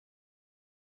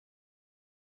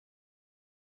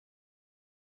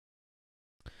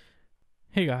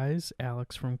Hey guys,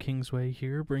 Alex from Kingsway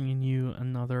here, bringing you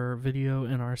another video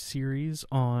in our series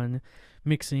on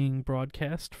mixing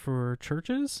broadcast for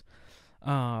churches.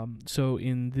 So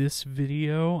in this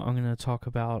video, I'm going to talk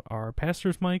about our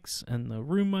pastor's mics and the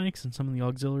room mics and some of the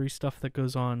auxiliary stuff that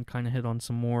goes on, kind of hit on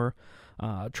some more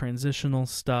transitional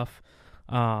stuff.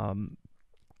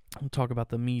 We'll talk about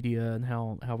the media and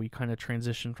how we kind of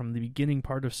transition from the beginning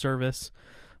part of service,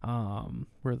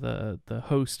 where the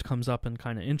host comes up and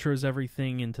kind of intros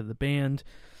everything into the band.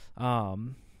 So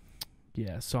I'm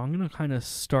going to kind of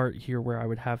start here where I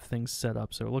would have things set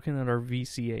up. So looking at our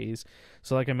VCAs,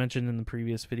 so like I mentioned in the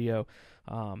previous video,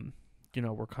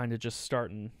 we're kind of just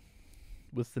starting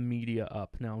with the media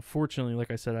up. Now, unfortunately,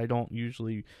 like I said, I don't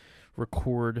usually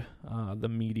record the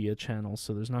media channels,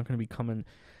 so there's not going to be coming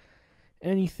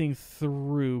anything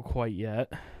through quite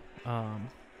yet.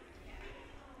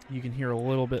 You can hear a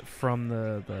little bit from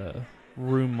the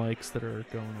room mics that are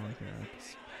going on here.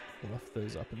 I left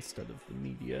those up instead of the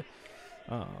media,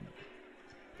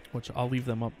 which I'll leave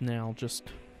them up now just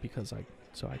because I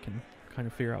can kind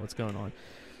of figure out what's going on.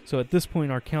 So at this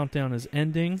point, our countdown is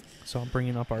ending. So I'm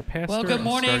bringing up our pastor. Well, good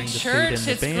morning, church.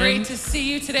 It's great to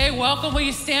see you today. Welcome. Will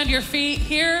you stand to your feet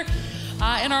here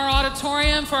in our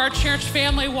auditorium for our church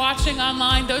family watching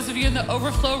online? Those of you in the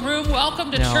overflow room,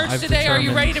 welcome to church today. Are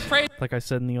you ready to pray? Like I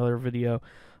said in the other video,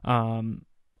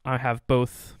 I have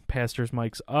both pastors'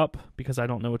 mics up because I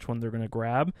don't know which one they're going to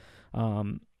grab.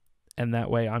 And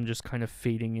that way I'm just kind of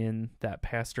fading in that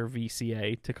pastor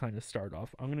VCA to kind of start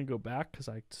off. I'm going to go back because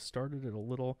I started it a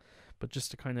little, but just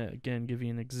to kind of, again, give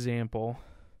you an example.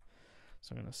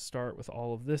 So I'm going to start with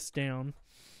all of this down.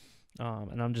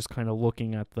 And I'm just kind of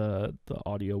looking at the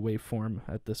audio waveform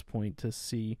at this point to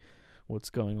see what's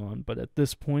going on. But at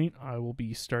this point, I will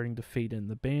be starting to fade in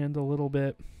the band a little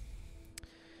bit,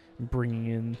 bringing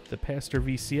in the pastor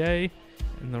VCA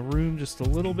in the room just a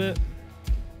little bit.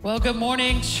 Well, good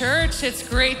morning, church. It's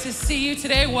great to see you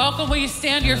today. Welcome. Will you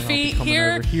stand your feet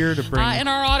here to bring in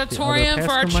our auditorium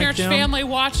for our church family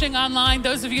watching online?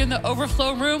 Those of you in the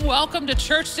overflow room, welcome to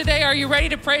church today. Are you ready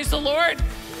to praise the Lord?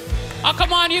 Oh,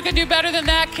 come on, you can do better than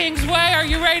that, Kingsway. Are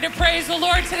you ready to praise the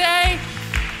Lord today?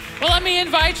 Well, let me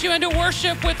invite you into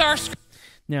worship with our...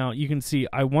 Now, you can see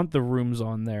I want the rooms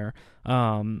on there.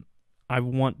 I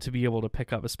want to be able to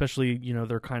pick up, especially,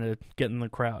 they're kind of getting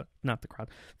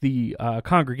the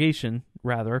congregation,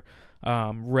 rather,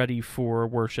 ready for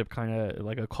worship, kind of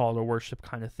like a call to worship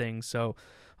kind of thing. So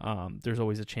there's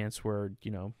always a chance where,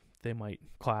 they might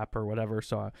clap or whatever.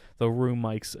 So the room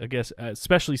mics, I guess,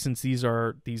 especially since these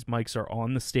mics are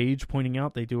on the stage pointing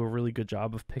out, they do a really good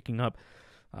job of picking up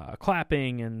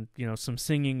clapping and, some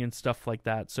singing and stuff like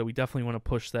that. So we definitely want to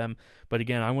push them. But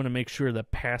again, I want to make sure the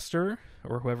pastor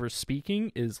or whoever's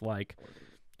speaking is like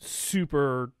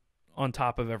super on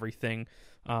top of everything.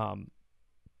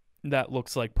 That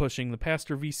looks like pushing the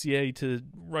pastor VCA to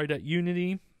right at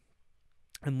unity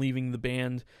and leaving the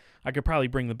band. I could probably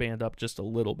bring the band up just a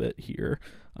little bit here.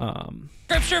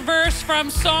 Scripture verse from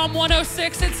Psalm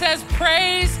 106, it says,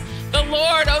 "Praise the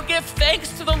Lord. Oh, give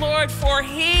thanks to the Lord, for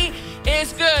he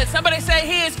is good." Somebody say,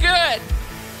 he is good.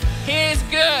 He is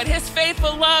good. His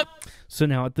faithful love. So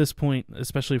now at this point,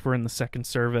 especially if we're in the second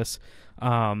service,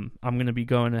 I'm going to be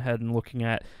going ahead and looking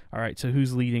at, all right, so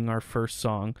who's leading our first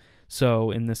song?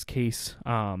 So in this case,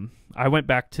 I went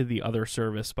back to the other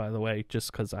service, by the way,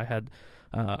 just because I had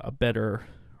a better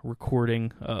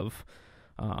recording of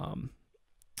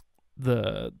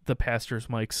the pastor's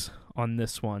mics on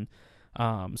this one.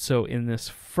 So in this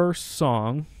first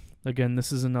song, again,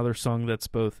 this is another song that's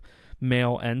both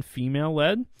male and female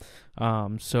led.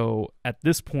 So at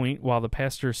this point, while the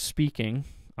pastor's speaking,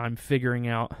 I'm figuring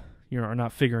out,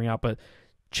 but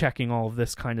checking all of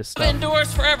this kind of stuff.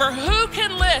 Endures forever. Who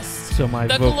can list so my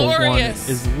vocal one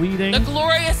is leading. The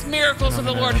glorious miracles of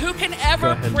the Lord. Who can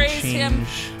ever praise him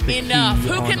enough?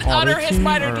 Who can utter his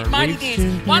mighty deeds?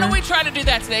 Why don't we try to do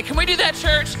that today? Can we do that,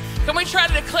 church? Can we try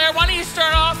to declare? Why don't you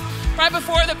start off right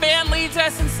before the band leads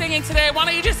us in singing today? Why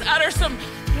don't you just utter some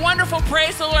wonderful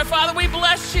praise to the Lord? Father, we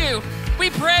bless you. We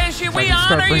praise you. We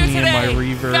honor you today.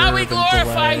 God, we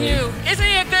glorify you. Isn't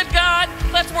he a good God?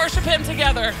 Let's worship him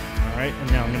together. All right,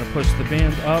 and now I'm going to push the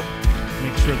band up,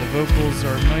 make sure the vocals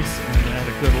are nice and at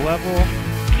a good level,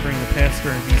 bring the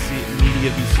pastor and media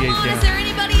VCA down. Is there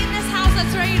anybody in this house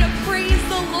that's ready to praise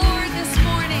the Lord this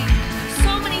morning?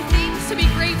 So many things to be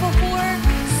grateful for,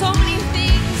 so many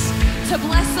things to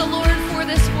bless the Lord for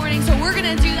this morning. So we're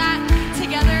going to do that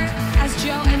together as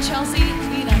Joe and Chelsea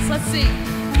lead us. Let's sing.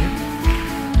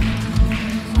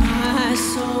 My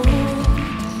soul,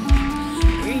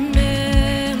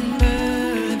 remember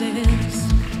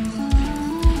this.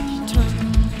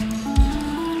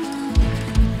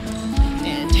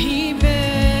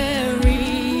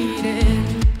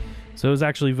 So it was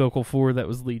actually vocal 4 that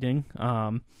was leading.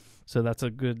 So that's a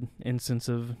good instance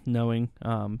of knowing,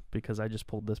 because I just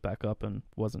pulled this back up and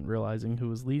wasn't realizing who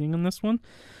was leading in this one.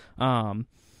 And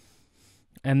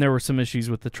there were some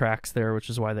issues with the tracks there, which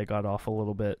is why they got off a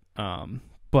little bit.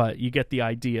 But you get the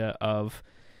idea of,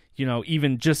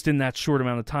 even just in that short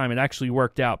amount of time, it actually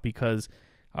worked out because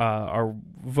our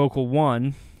vocal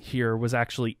 1 here was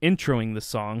actually introing the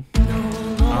song.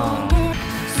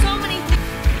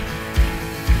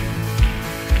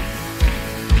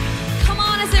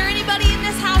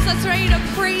 That's ready to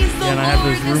praise the Lord. And I have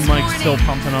those room mics still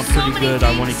pumping up pretty good.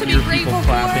 I want to hear people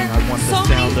clapping. I want the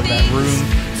sound of that room.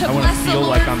 I want to feel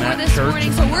like I'm at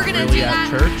church. So we're going to do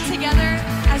that together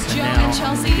as Joe and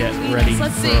Chelsea get ready for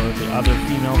the other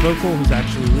female vocal who's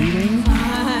actually leading.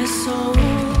 My soul,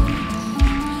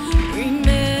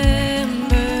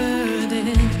 remember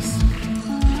this.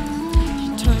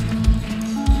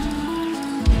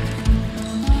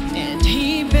 And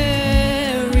he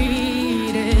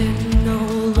buried it.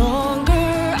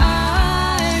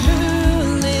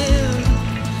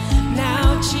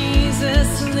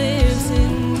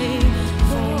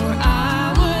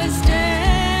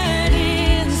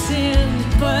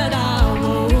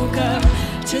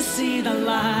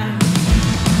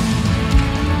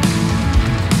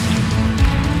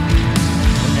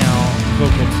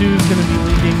 Vocal 2 is going to be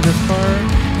leading this part.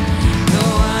 No,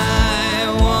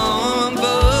 I won't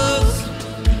boast,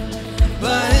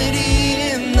 but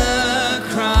in the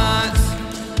cross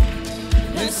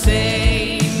that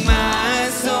saved my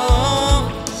soul,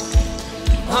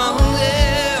 all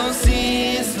else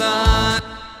is lost.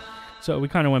 So we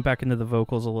kind of went back into the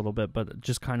vocals a little bit, but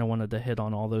just kind of wanted to hit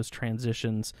on all those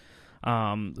transitions.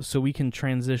 So we can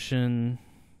transition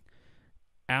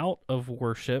out of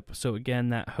worship. So again,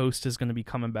 that host is going to be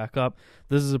coming back up.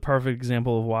 This is a perfect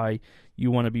example of why you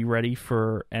want to be ready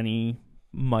for any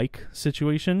mic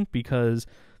situation, because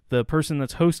the person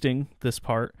that's hosting this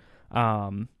part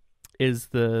is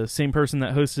the same person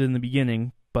that hosted in the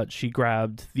beginning, but she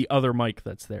grabbed the other mic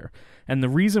that's there. And the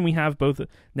reason we have both,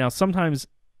 now sometimes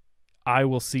I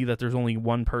will see that there's only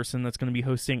one person that's going to be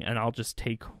hosting, and I'll just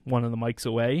take one of the mics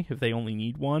away if they only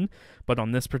need one. But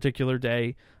on this particular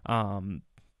day,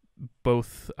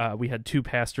 we had 2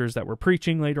 pastors that were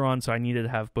preaching later on, so I needed to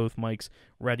have both mics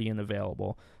ready and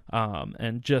available.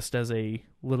 And just as a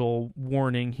little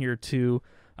warning here too,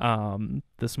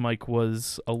 this mic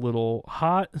was a little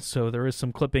hot, so there is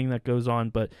some clipping that goes on,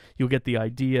 but you'll get the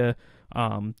idea,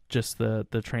 just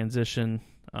the transition.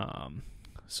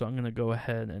 So I'm going to go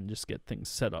ahead and just get things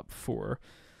set up for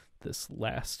this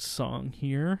last song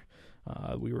here.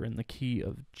 We were in the key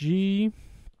of G.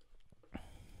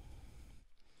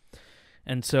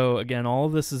 And so, again, all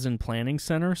of this is in Planning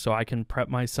Center, so I can prep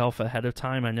myself ahead of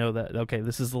time. I know that, okay,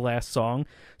 this is the last song,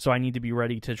 so I need to be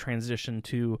ready to transition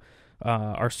to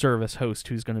our service host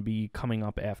who's going to be coming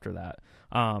up after that.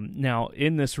 Now,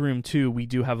 in this room, too, we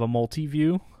do have a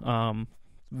multi-view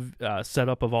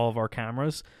setup of all of our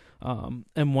cameras.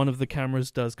 And one of the cameras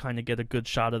does kind of get a good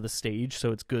shot of the stage,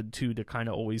 so it's good too to kind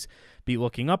of always be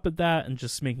looking up at that and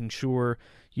just making sure,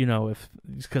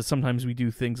 because sometimes we do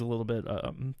things a little bit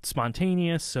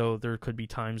spontaneous, so there could be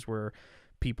times where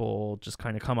people just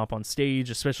kind of come up on stage,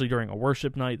 especially during a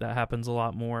worship night. That happens a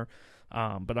lot more.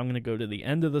 But I'm going to go to the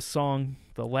end of the song,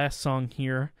 the last song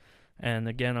here, and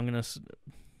again, I'm going to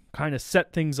kind of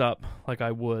set things up like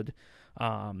I would.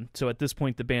 So at this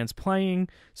point, the band's playing,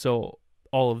 so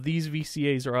all of these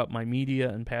VCAs are up, my media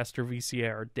and pastor VCA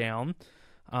are down.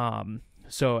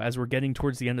 So as we're getting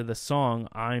towards the end of the song,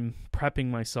 I'm prepping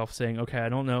myself saying, okay, I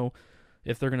don't know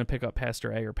if they're going to pick up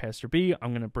Pastor A or Pastor B.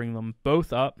 I'm going to bring them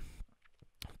both up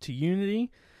to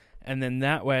unity, and then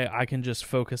that way I can just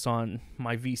focus on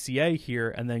my VCA here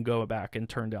and then go back and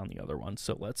turn down the other one.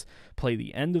 So let's play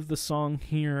the end of the song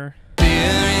here. There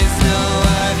is no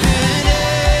other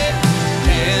name.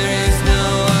 There is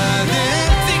no other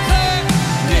name.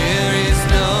 There is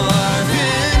no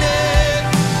other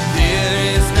name.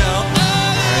 There is no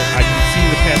other. I can see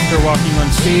the pastor walking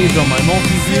on stage on my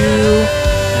multi-view,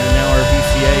 and now our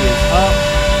VCA is up.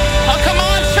 Oh, come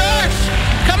on, church!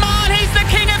 Come on, he's the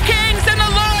King of Kings and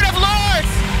the Lord of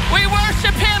Lords. We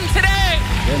worship him today.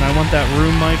 And I want that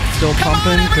room mic still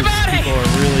pumping because people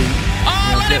are really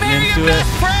getting into it.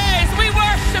 Praise, we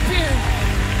worship you.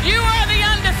 You are the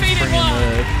undefeated one.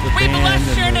 We bless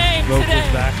your name today.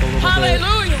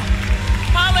 Hallelujah.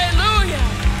 Hallelujah.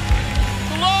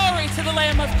 Glory to the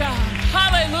Lamb of God.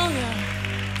 Hallelujah.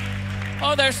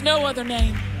 Oh, there's no other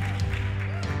name.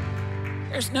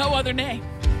 There's no other name.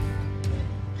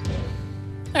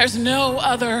 There's no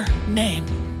other name.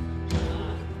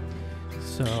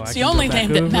 So it's the only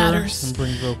name that matters. And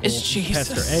bring vocal is Jesus.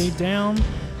 Pastor A down.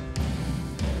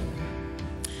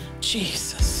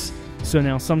 Jesus. So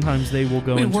now sometimes they will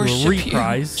go into a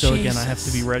reprise. So again, I have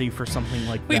to be ready for something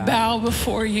like that. We bow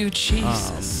before you,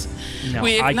 Jesus. Now,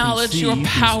 we acknowledge your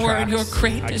power and your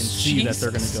greatness, I can see Jesus.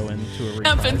 that they're going to go into a reprise.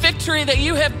 Triumph and victory that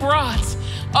you have brought.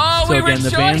 Oh, so we again,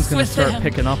 the band's rejoice going to with start them.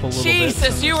 picking up a little Jesus,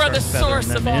 bit. So you are the source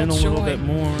of all a little joy. bit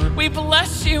more. We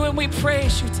bless you and we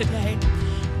praise you today.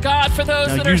 God, for those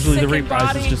that are usually sick the in reprise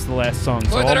body, is just the last song,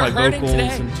 so or all that my are hurting vocals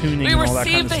today, and tuning we and all that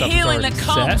receive kind of the stuff is healing already that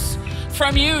comes set.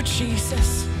 from you,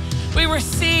 Jesus. We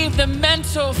receive the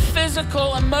mental,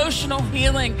 physical, emotional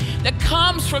healing that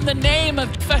comes from the name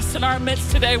of Jesus in our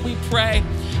midst today, we pray.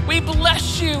 We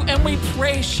bless you and we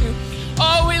praise you.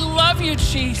 Oh, we love you,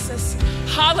 Jesus.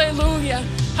 Hallelujah.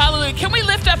 Hallelujah. Can we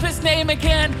lift up his name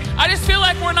again? I just feel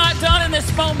like we're not done in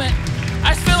this moment.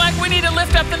 I just feel like we need to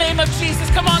lift up the name of Jesus.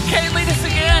 Come on, Kate, lead us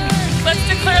again. Let's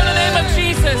declare the name of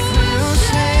Jesus. We'll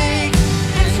shake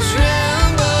and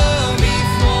tremble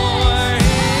before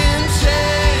him.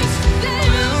 Chains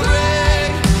will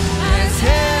break as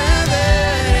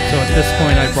heaven. So at this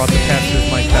point, I brought the pastor's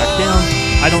mic back down.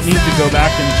 I don't need to go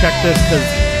back and check this because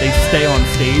they stay on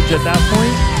stage at that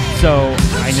point. So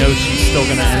I know she's still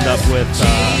going to end up with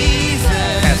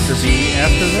Pastor B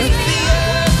after this.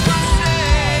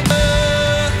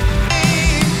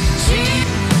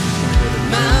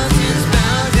 Mountains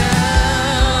bow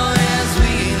down as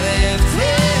we lift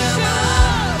him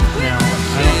up. Now,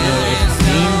 I don't know if the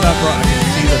game got brought. I can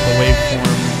see that the waveform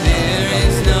got a little bit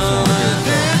smaller here.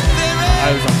 So I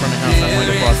was on front of house. I might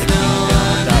have brought the key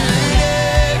down at that point.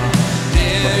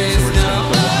 So we're just going to go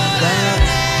on that.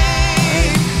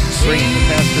 Right. Bringing the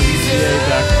Pastor VCA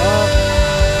back up.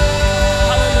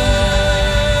 Hallelujah.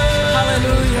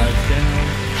 Hallelujah.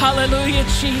 Hallelujah,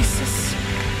 Jesus.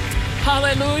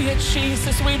 Hallelujah,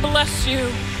 Jesus. We bless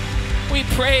you. We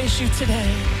praise you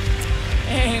today.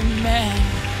 Amen.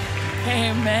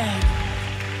 Amen.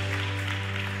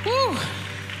 Woo.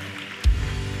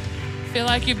 Feel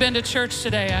like you've been to church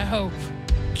today, I hope.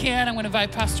 I'm going to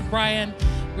invite Pastor Brian.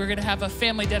 We're going to have a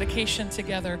family dedication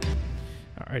together.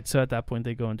 All right, so at that point,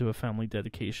 they go into a family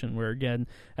dedication where, again,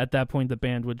 at that point, the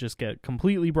band would just get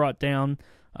completely brought down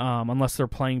unless they're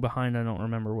playing behind. I don't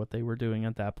remember what they were doing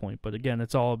at that point. But, again,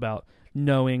 it's all about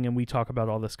knowing, and we talk about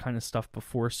all this kind of stuff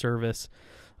before service.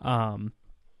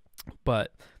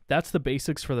 But that's the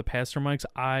basics for the pastor mics.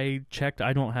 I checked.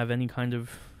 I don't have any kind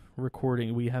of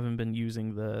recording. We haven't been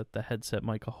using the headset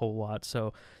mic a whole lot,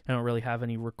 so I don't really have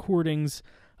any recordings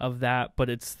of that, but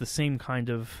it's the same kind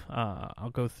of,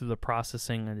 I'll go through the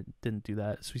processing. I didn't do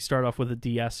that. So we start off with a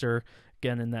de-esser,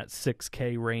 again in that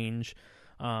 6K range.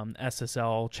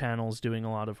 SSL channels doing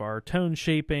a lot of our tone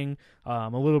shaping, a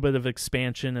little bit of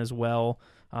expansion as well,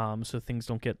 so things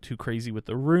don't get too crazy with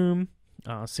the room.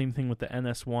 Same thing with the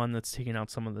NS1 that's taking out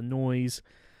some of the noise.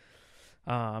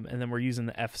 And then we're using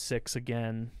the F6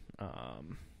 again.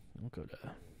 We'll go to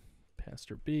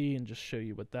Pastor B and just show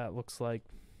you what that looks like.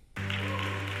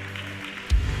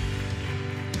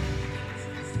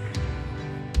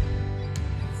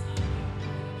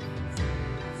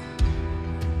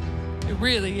 It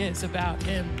really is about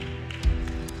him.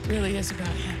 It really is about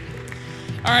him.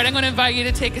 All right, I'm going to invite you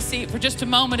to take a seat for just a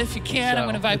moment if you can. I'm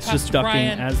going to invite Pastor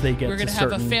Brian. As they get We're going to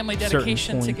certain, have a family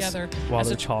dedication together while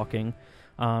they're talking.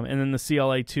 And then the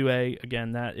CLA-2A,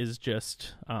 again, that is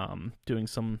just doing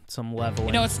some leveling.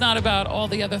 You know, it's not about all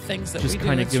the other things that just we do.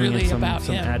 Kind of it's giving really it about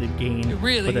some him. Added gain. It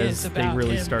really but is as about they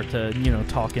really him. start to,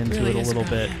 talk into really it a little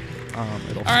bit, all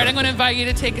right, I'm going to invite you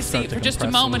to take a seat for just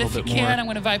a moment if you can. I'm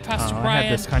going to invite Pastor Brian. I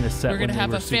had this kind of set. We're going to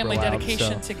have a family loud,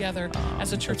 dedication so, together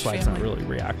as a church that's why family. It's not really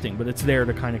reacting, but it's there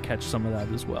to kind of catch some of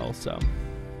that as well. So.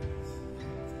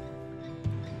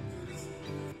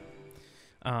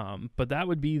 But that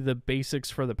would be the basics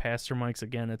for the pastor mics.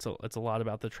 Again, it's a lot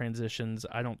about the transitions.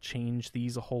 I don't change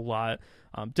these a whole lot.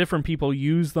 Different people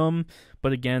use them,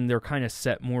 but again, they're kind of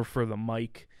set more for the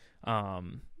mic.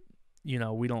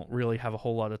 We don't really have a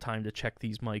whole lot of time to check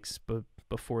these mics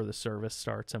before the service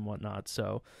starts and whatnot.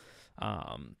 So,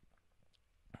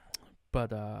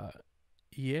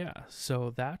 yeah,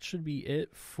 so that should be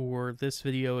it for this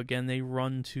video. Again, they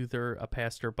run to a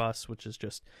pastor bus, which is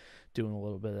just doing a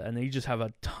little bit, and they just have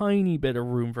a tiny bit of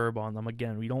room verb on them.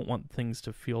 Again, we don't want things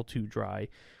to feel too dry.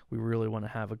 We really want to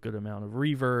have a good amount of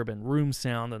reverb and room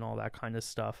sound and all that kind of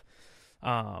stuff.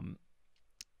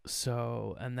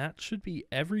 So, and that should be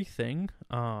everything.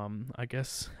 I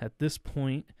guess at this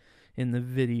point in the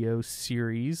video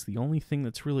series, the only thing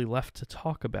that's really left to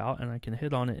talk about, and I can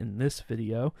hit on it in this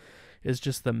video, is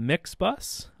just the mix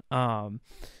bus.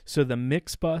 So the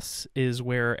mix bus is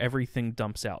where everything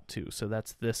dumps out to. So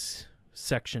that's this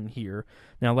section here.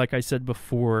 Now, like I said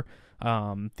before,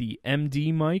 the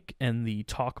MD mic and the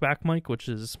talkback mic, which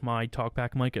is my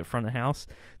talkback mic at front of house,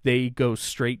 they go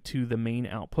straight to the main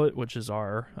output, which is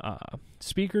our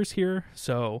speakers here.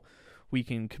 So we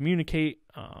can communicate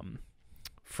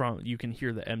you can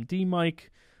hear the MD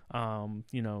mic,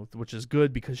 which is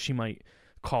good because she might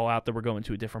call out that we're going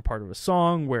to a different part of a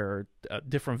song where a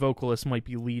different vocalist might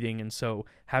be leading, and so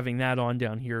having that on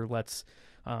down here lets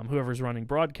whoever's running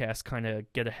broadcast kind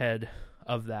of get ahead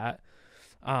of that.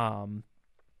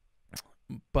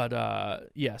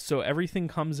 So everything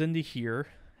comes into here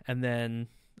and then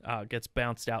gets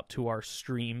bounced out to our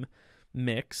stream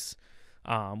mix,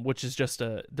 which is just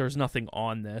there's nothing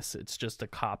on this. It's just a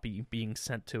copy being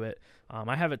sent to it.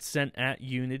 I have it sent at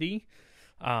Unity,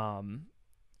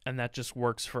 and that just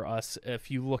works for us. If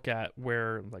you look at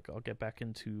where, like, I'll get back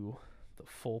into the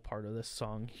full part of this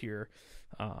song here,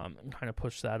 and kind of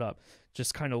push that up.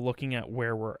 Just kind of looking at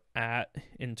where we're at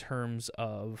in terms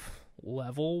of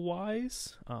level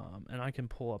wise, and I can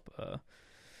pull up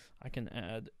I can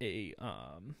add a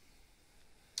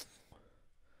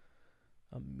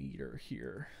meter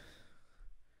here,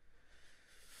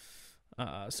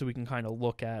 so we can kind of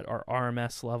look at our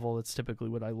RMS level. That's typically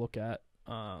what I look at.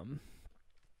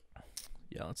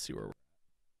 Let's see where we're.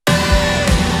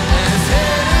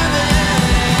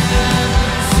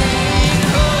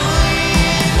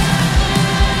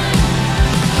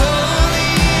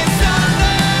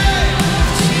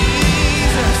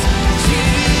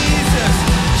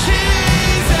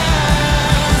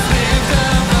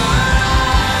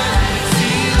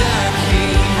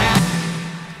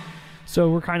 So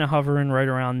we're kind of hovering right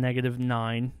around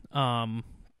 -9.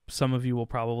 Some of you will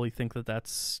probably think that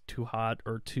that's too hot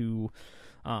or too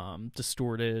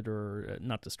distorted, or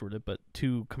not distorted, but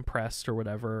too compressed or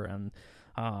whatever, and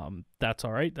that's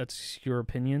all right. That's your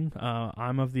opinion.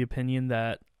 I'm of the opinion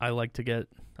that I like to get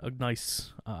a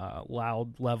nice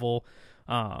loud level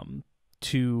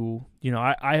to,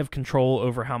 I have control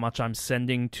over how much I'm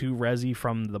sending to Resi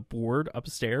from the board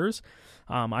upstairs.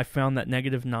 I found that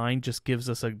 -9 just gives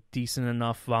us a decent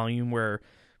enough volume where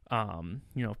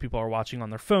if people are watching on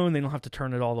their phone, they don't have to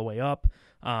turn it all the way up,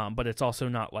 but it's also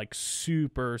not like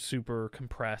super, super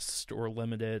compressed or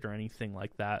limited or anything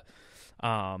like that.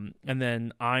 And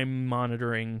then I'm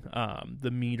monitoring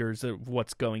the meters of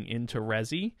what's going into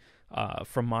Resi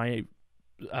from my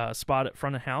spot at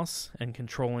front of house and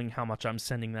controlling how much I'm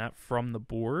sending that from the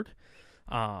board.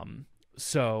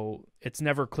 So it's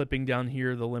never clipping down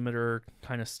here. The limiter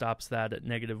kind of stops that at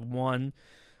 -1.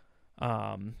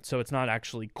 So it's not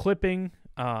actually clipping.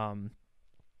 And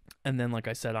then, like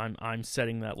I said, I'm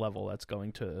setting that level that's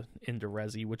going into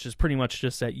Resi, which is pretty much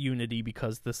just at Unity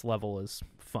because this level is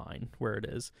fine where it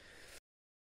is.